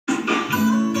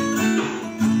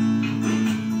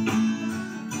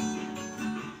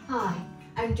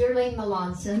I'm Durline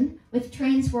Melanson with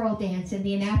Trans World Dance in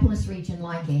the Annapolis Region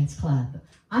Line Dance Club.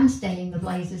 I'm staying the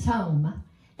Blazes home.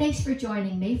 Thanks for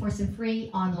joining me for some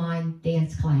free online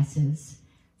dance classes.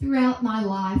 Throughout my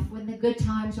life, when the good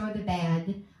times or the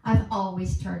bad, I've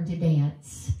always turned to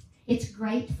dance. It's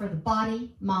great for the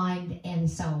body, mind,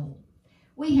 and soul.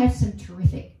 We have some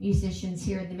terrific musicians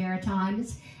here in the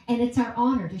Maritimes, and it's our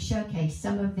honor to showcase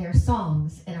some of their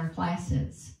songs in our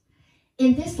classes.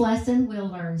 In this lesson, we'll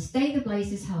learn Stay the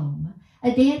Blazes Home,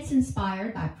 a dance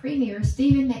inspired by Premier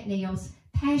Stephen McNeil's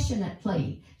passionate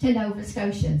plea to Nova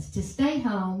Scotians to stay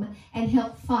home and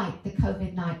help fight the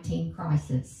COVID-19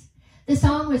 crisis. The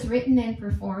song was written and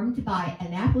performed by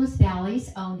Annapolis Valley's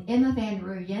own Emma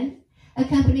VanRooyen,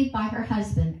 accompanied by her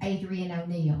husband, Adrian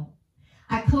O'Neill.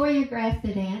 I choreographed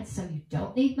the dance so you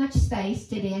don't need much space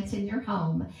to dance in your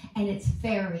home, and it's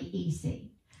very easy.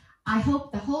 I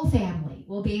hope the whole family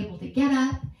will be able to get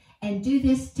up and do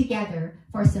this together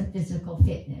for some physical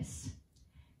fitness.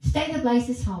 Stay the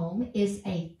Blazes Home is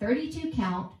a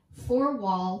 32-count,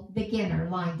 4-wall beginner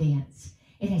line dance.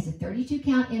 It has a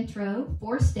 32-count intro,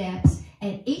 4 steps,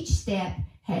 and each step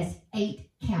has 8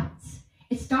 counts.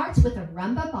 It starts with a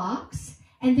rumba box,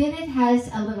 and then it has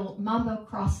a little mambo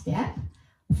cross step,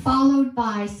 followed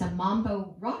by some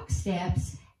mambo rock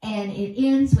steps, and it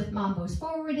ends with mambos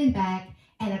forward and back,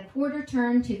 and a quarter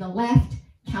turn to the left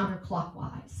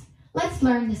counterclockwise. Let's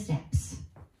learn the steps.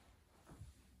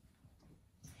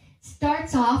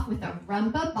 Starts off with a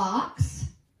rumba box,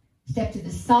 step to the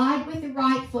side with the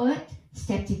right foot,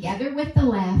 step together with the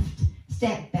left,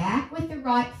 step back with the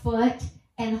right foot,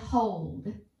 and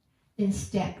hold. Then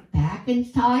step back and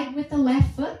side with the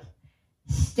left foot,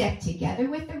 step together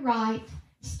with the right,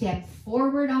 step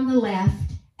forward on the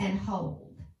left, and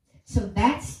hold. So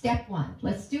that's step 1.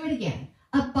 Let's do it again.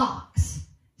 A box,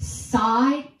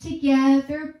 side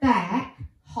together, back,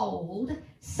 hold,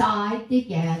 side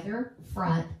together,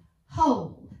 front,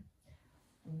 hold.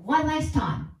 One last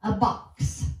time, a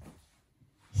box,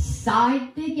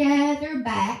 side together,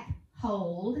 back,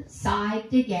 hold, side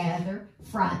together,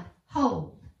 front,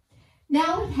 hold.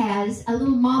 Now it has a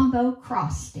little mambo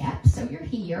cross step, so you're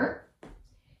here.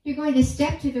 You're going to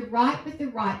step to the right with the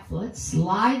right foot,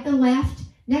 slide the left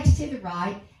next to the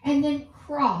right, and then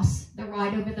cross the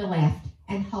right over the left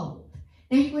and hold.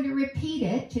 Now you're going to repeat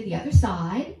it to the other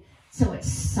side. So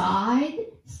it's side,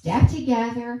 step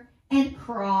together, and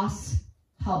cross,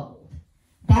 hold.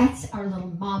 That's our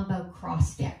little mambo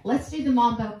cross step. Let's do the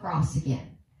mambo cross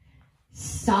again.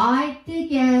 Side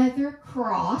together,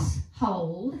 cross,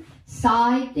 hold.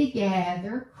 Side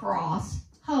together, cross,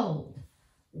 hold.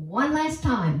 One last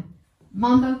time,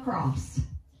 mambo cross.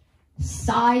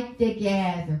 Side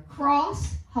together,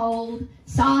 cross, hold,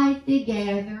 side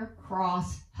together,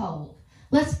 cross, hold.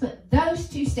 Let's put those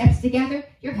 2 steps together.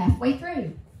 You're halfway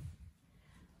through.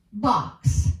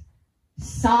 Box,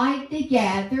 side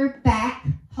together, back,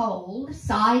 hold,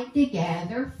 side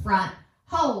together, front,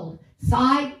 hold,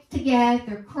 side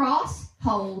together, cross,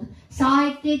 hold,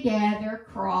 side together,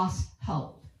 cross,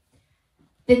 hold.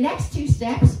 The next 2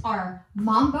 steps are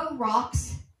mambo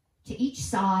rocks to each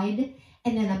side,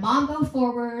 and then a mambo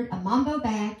forward, a mambo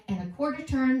back, and a quarter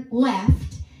turn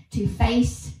left to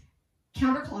face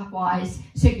counterclockwise,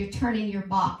 so you're turning your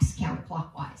box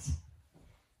counterclockwise.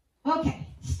 Okay,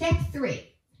 step 3,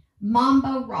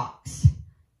 mambo rocks.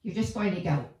 You're just going to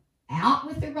go out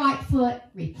with the right foot,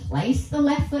 replace the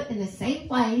left foot in the same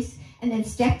place, and then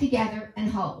step together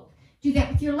and hold. Do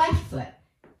that with your left foot.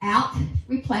 Out,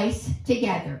 replace,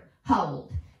 together,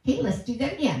 hold. Okay, let's do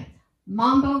that again.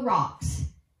 Mambo rocks.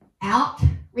 Out,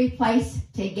 replace,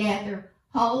 together,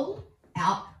 hold.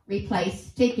 Out,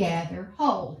 replace, together,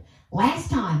 hold. Last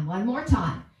time, one more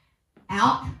time.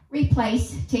 Out,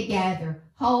 replace, together,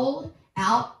 hold.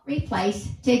 Out, replace,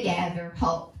 together,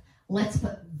 hold. Let's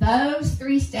put those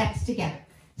 3 steps together.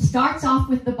 Starts off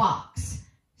with the box.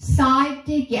 Side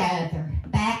together,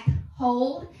 back,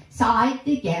 hold. Side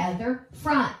together,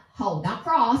 front, hold. Now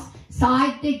cross.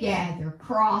 Side together,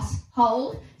 cross,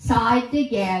 hold. Side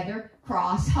together,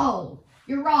 cross, hold.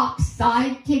 Your rocks,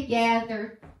 side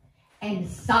together, and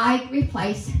side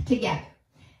replace together.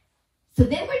 So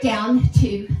then we're down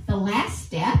to the last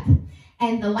step,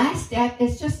 and the last step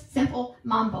is just simple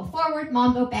mambo forward,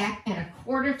 mambo back, and a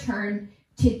quarter turn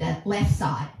to the left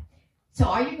side. So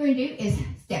all you're going to do is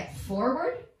step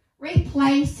forward,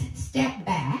 replace, step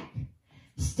back,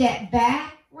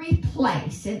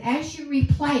 replace. And as you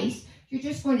replace, you're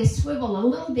just going to swivel a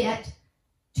little bit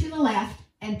to the left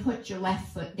and put your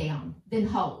left foot down, then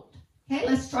hold. Okay,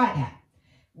 let's try that.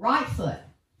 Right foot,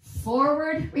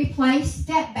 forward, replace,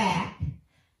 step back,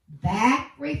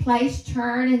 replace,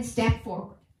 turn, and step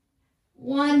forward.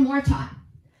 One more time.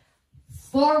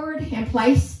 Forward and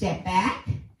place, step back.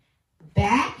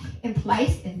 Back and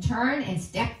place and turn and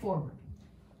step forward.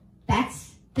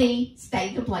 That's the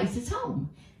Stay the Blazes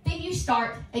Home. Then you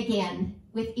start again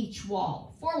with each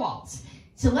wall, 4 walls.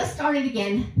 So let's start it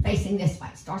again facing this way.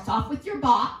 Starts off with your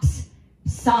box,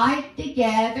 side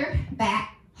together,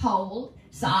 back, hold,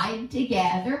 side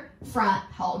together, front,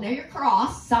 hold. Now your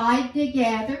cross, side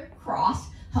together, cross,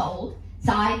 hold,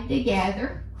 side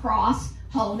together, cross,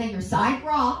 hold. Now your side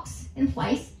rocks in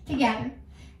place together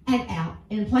and out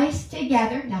in place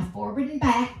together. Now forward and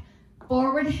back,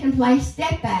 forward and place,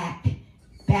 step back,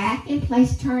 back in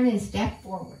place, turn and step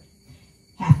forward.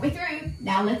 Halfway through.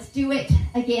 Now let's do it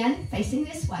again, facing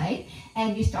this way.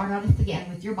 And you start on it again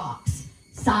with your box.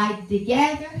 Side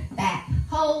together, back,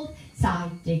 hold, side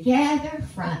together,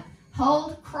 front,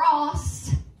 hold,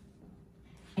 cross,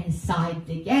 and side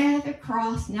together,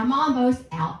 cross. Now Mambo's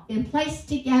out in place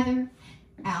together,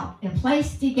 out in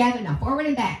place together. Now forward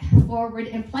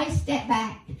and place, step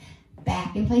back,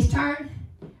 back in place, turn,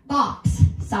 box,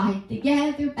 side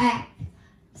together, back,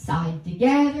 side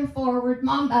together, forward,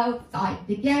 Mambo, side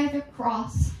together,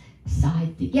 cross,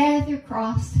 side together,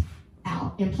 cross,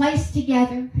 out in place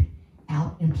together,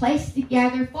 out in place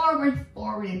together, forward,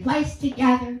 forward in place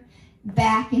together,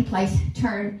 back in place,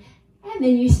 turn, and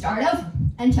then you start over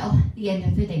until the end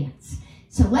of the dance.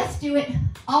 So let's do it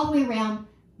all the way around,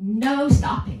 no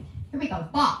stopping. Here we go,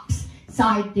 box,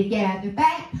 side together,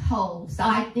 back, hold,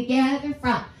 side together,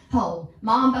 front, hold,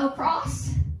 Mambo,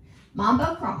 cross,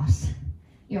 Mambo, cross.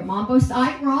 Your Mambo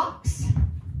side rocks,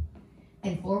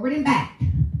 and forward and back,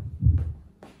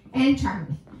 and turn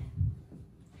with it.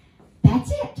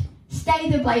 That's it. Stay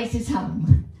the Blazes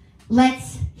Home.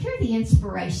 Let's hear the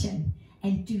inspiration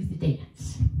and do the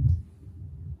dance.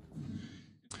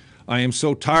 I am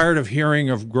so tired of hearing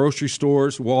of grocery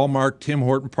stores, Walmart, Tim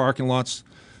Horton parking lots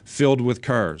filled with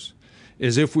cars,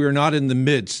 as if we are not in the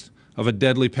midst of a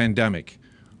deadly pandemic.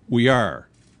 We are.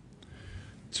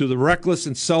 To the reckless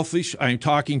and selfish, I am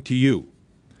talking to you.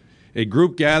 A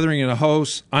group gathering in a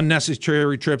house,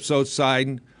 unnecessary trips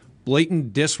outside,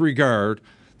 blatant disregard,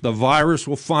 the virus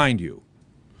will find you.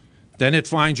 Then it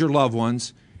finds your loved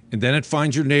ones, and then it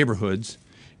finds your neighborhoods,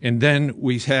 and then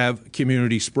we have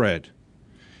community spread.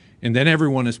 And then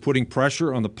everyone is putting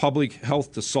pressure on the public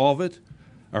health to solve it,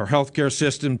 our healthcare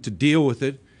system to deal with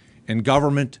it, and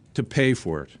government to pay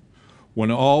for it,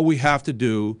 when all we have to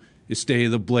do is stay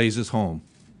the Blazes home.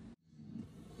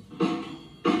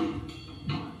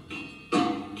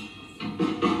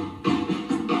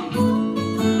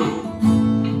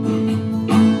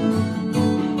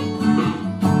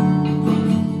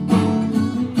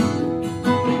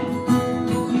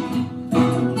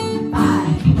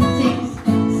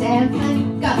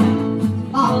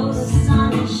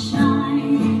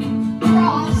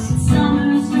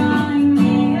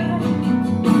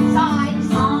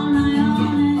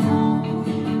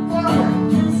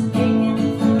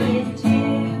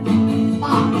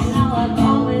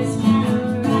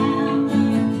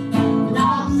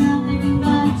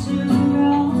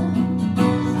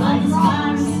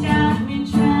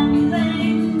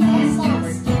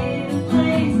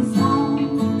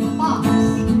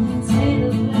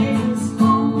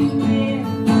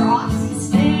 Cross,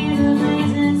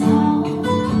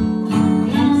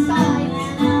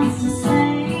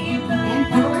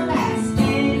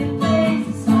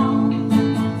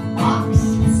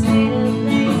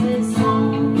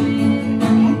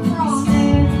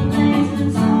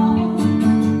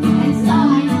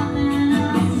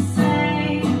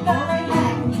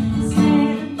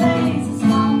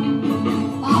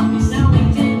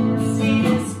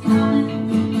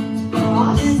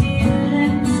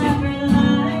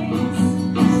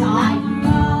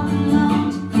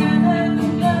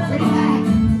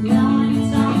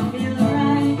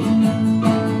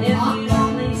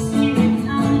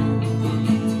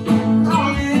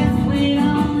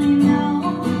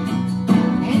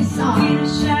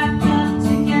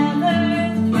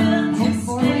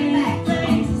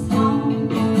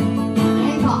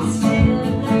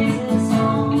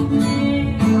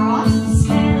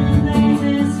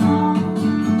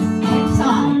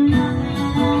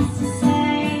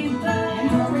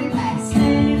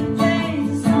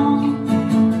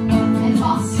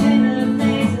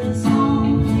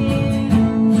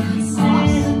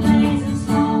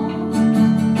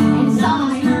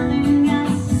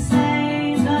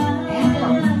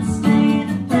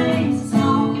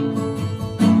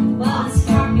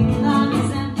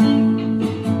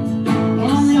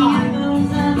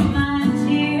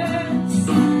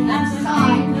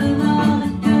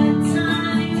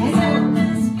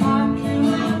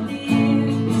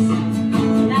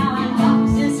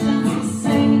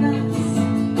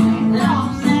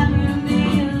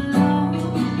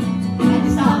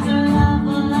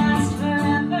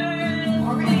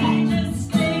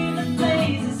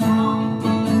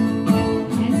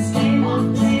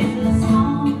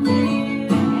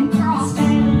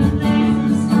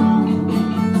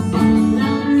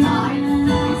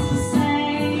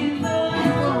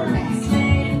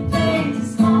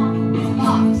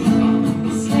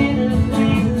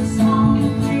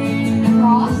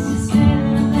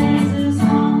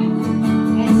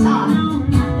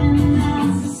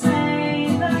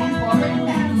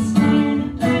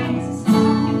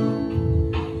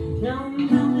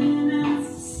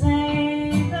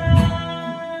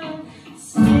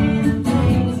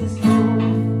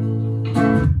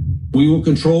 will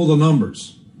control the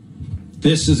numbers.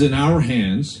 This is in our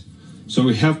hands, so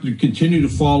we have to continue to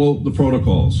follow the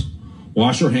protocols.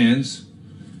 Wash our hands,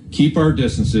 keep our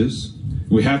distances,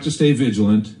 we have to stay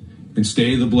vigilant, and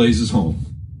stay the blazes home.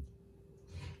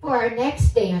 For our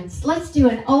next dance, let's do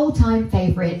an old-time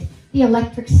favorite, the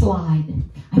electric slide.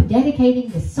 I'm dedicating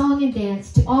this song and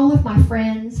dance to all of my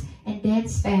friends and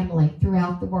dance family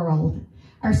throughout the world.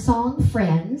 Our song,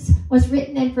 Friends, was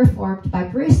written and performed by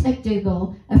Bruce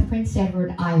MacDougall of Prince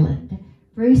Edward Island.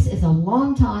 Bruce is a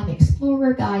longtime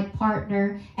explorer, guide,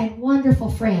 partner, and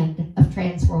wonderful friend of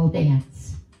Transworld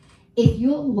Dance. If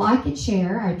you'll like and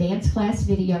share our dance class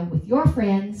video with your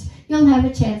friends, you'll have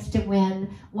a chance to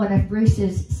win one of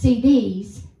Bruce's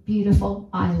CDs, Beautiful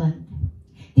Island.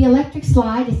 The electric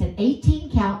slide is an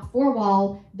 18-count,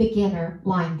 4-wall beginner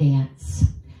line dance.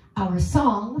 Our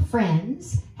song,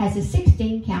 Friends, has a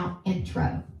 16-count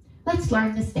intro. Let's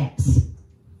learn the steps.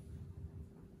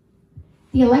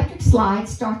 The electric slide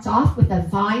starts off with a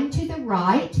vine to the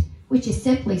right, which is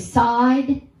simply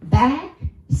side, back,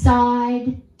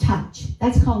 side, touch.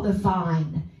 That's called a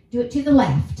vine. Do it to the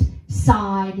left.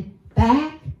 Side,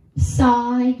 back,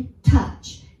 side,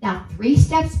 touch. Now 3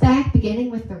 steps back,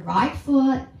 beginning with the right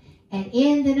foot, and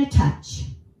end in a touch.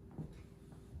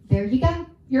 There you go.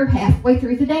 You're halfway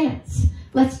through the dance.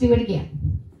 Let's do it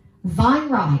again. Vine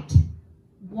right.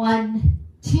 1,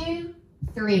 2,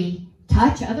 3.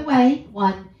 Touch other way.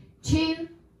 1, 2,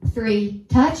 3.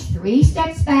 Touch. 3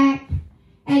 steps back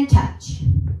and touch.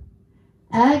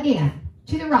 Again.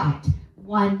 To the right.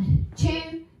 1,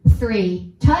 2,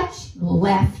 3. Touch.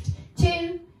 Left.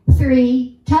 2,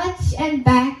 3. Touch and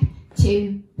back.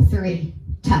 2, 3.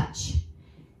 Touch.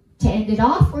 To end it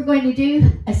off, we're going to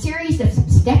do a series of some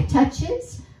step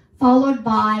touches, followed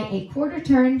by a quarter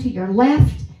turn to your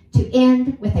left to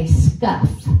end with a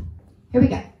scuff. Here we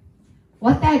go.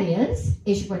 What that is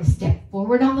you're going to step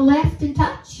forward on the left and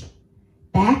touch,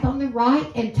 back on the right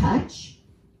and touch,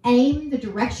 aim the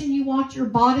direction you want your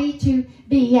body to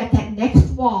be at that next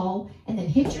wall, and then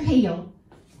hit your heel,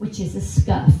 which is a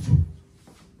scuff.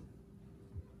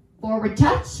 Forward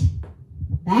touch,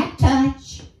 back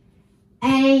touch,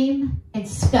 aim, and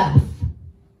scuff.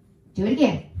 Do it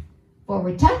again.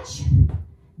 Forward touch,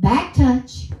 back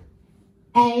touch,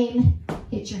 aim,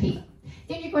 hit your heel.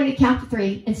 Then you're going to count to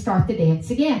 3 and start the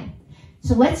dance again.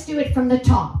 So let's do it from the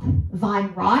top.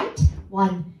 Vine right,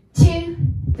 1, 2,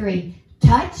 3.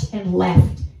 Touch and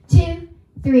left, 2,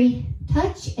 3.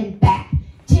 Touch and back,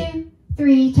 2,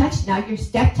 3. Touch. Now your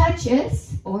step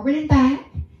touches, forward and back.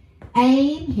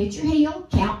 Aim, hit your heel,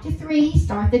 count to 3,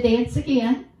 start the dance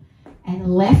again.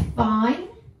 And left vine,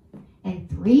 and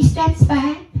 3 steps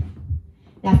back.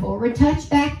 Now forward touch,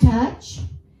 back touch.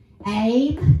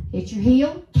 Aim, hit your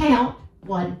heel, count.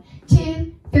 1,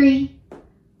 2, 3.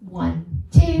 1,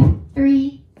 2,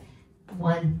 3.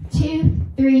 1, 2,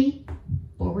 3.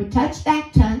 Forward touch,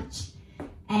 back touch.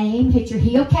 Aim, hit your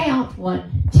heel, count.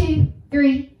 1, 2,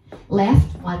 3.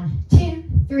 Left, 1, 2,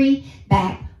 3.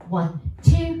 Back, 1,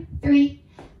 2, 3.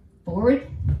 Forward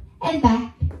and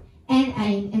back, and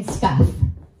aim and scuff.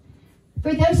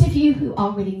 For those of you who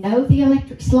already know the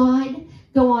electric slide,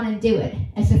 go on and do it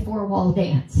as a 4-wall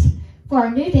dance. For our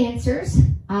new dancers,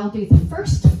 I'll do the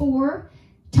first 4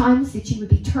 times that you would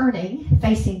be turning,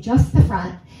 facing just the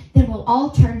front. Then we'll all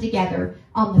turn together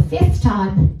on the 5th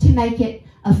time to make it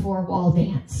a 4-wall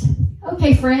dance.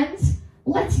 Okay, friends,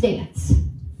 let's dance.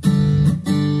 And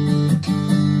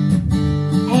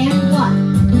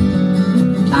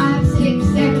 1, 5, 6,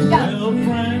 7, go. Well,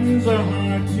 friends are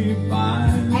hard to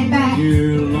find. And back.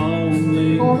 You're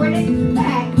lonely. Forward and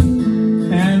back.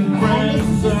 And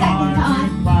friends are hard time.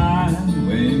 to find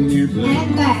when you're blue.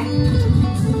 And back.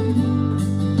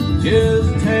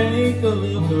 Just take a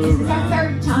look This is our around.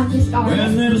 3rd time to start.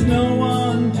 When there's no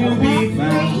one to be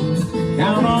found,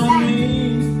 count on me.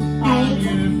 I'm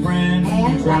your friend.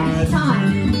 And Try last to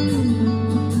time. do.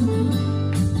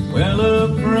 Well, a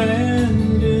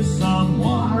friend is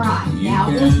someone All right, you now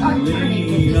we'll can start turning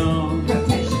lean with on. this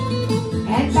rotation.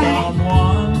 And back.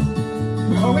 Someone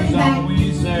Forward who's and back.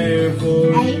 always there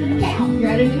for Aim you. and count. You're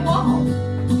at a new wall.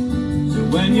 So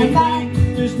when you And back.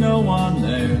 think there's no one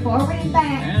there, Forward and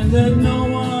back. and that no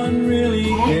one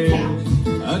really And cares, count.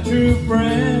 a true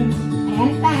friend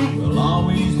And back. will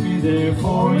always be there for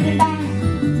Forward and you. back.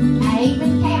 Aim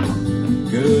and count.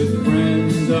 Good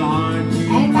friends are hard to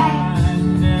And back.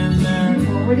 find, and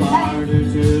Forward they're and back. harder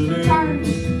to Turn.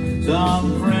 lose.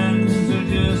 Some friends are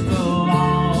just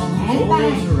along And for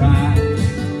back. the ride.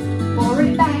 Forward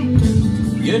and back.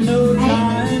 You know time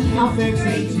And can fix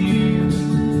it too,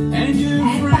 and your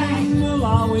And friend will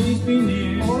always be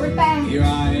near. Forward back. Here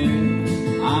I am,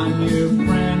 I'm your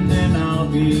friend, and I'll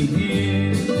be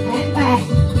here. And back.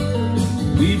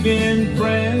 We've been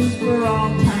friends for all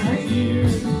these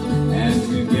years, and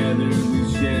together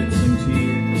we've shed some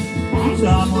tears. Back.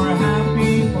 Some were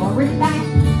happy, Forward, back.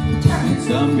 Turn. and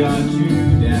some got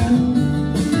you down.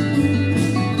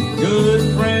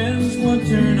 Good friends will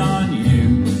turn on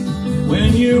you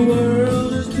when your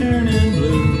world is turning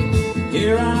blue.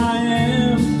 Here I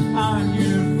am, I'm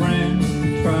your friend,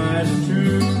 tried and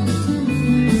true.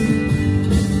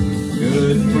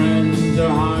 Good friends are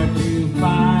hard to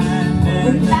find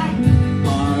and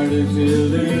harder to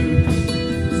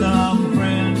lose. Some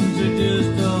friends are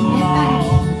just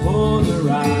along for the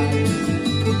ride.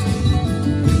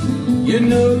 You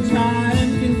know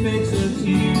time can fix a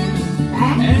tear,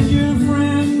 and your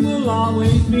friend will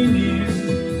always be near.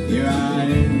 Here I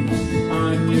am,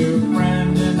 I'm your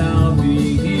friend, and I'll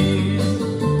be here.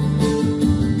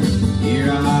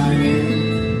 Here I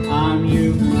am, I'm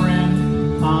your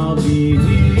friend, I'll be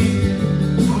here.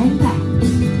 And back.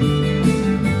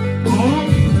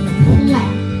 And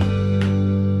left.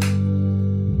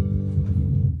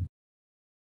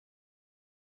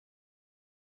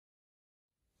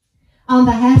 On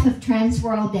behalf of Trans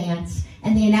World Dance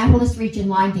and the Annapolis Region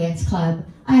Line Dance Club,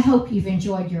 I hope you've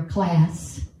enjoyed your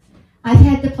class. I've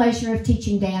had the pleasure of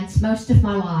teaching dance most of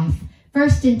my life,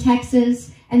 first in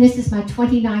Texas, and this is my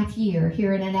 29th year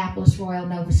here in Annapolis, Royal,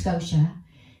 Nova Scotia.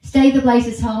 Stay the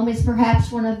Blazes Home is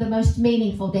perhaps one of the most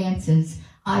meaningful dances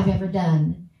I've ever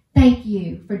done. Thank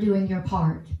you for doing your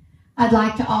part. I'd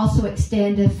like to also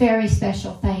extend a very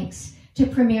special thanks to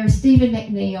Premier Stephen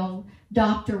McNeil,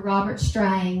 Dr. Robert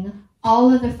Strang,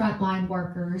 all of the frontline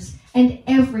workers, and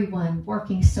everyone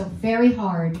working so very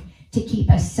hard to keep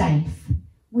us safe.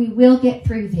 We will get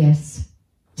through this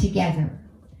together.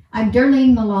 I'm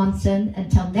Durline Melanson.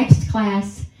 Until next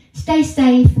class, stay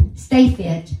safe, stay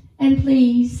fit, and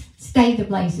please stay the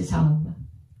Blazes Home.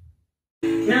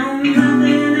 No,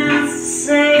 nothing else to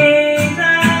say.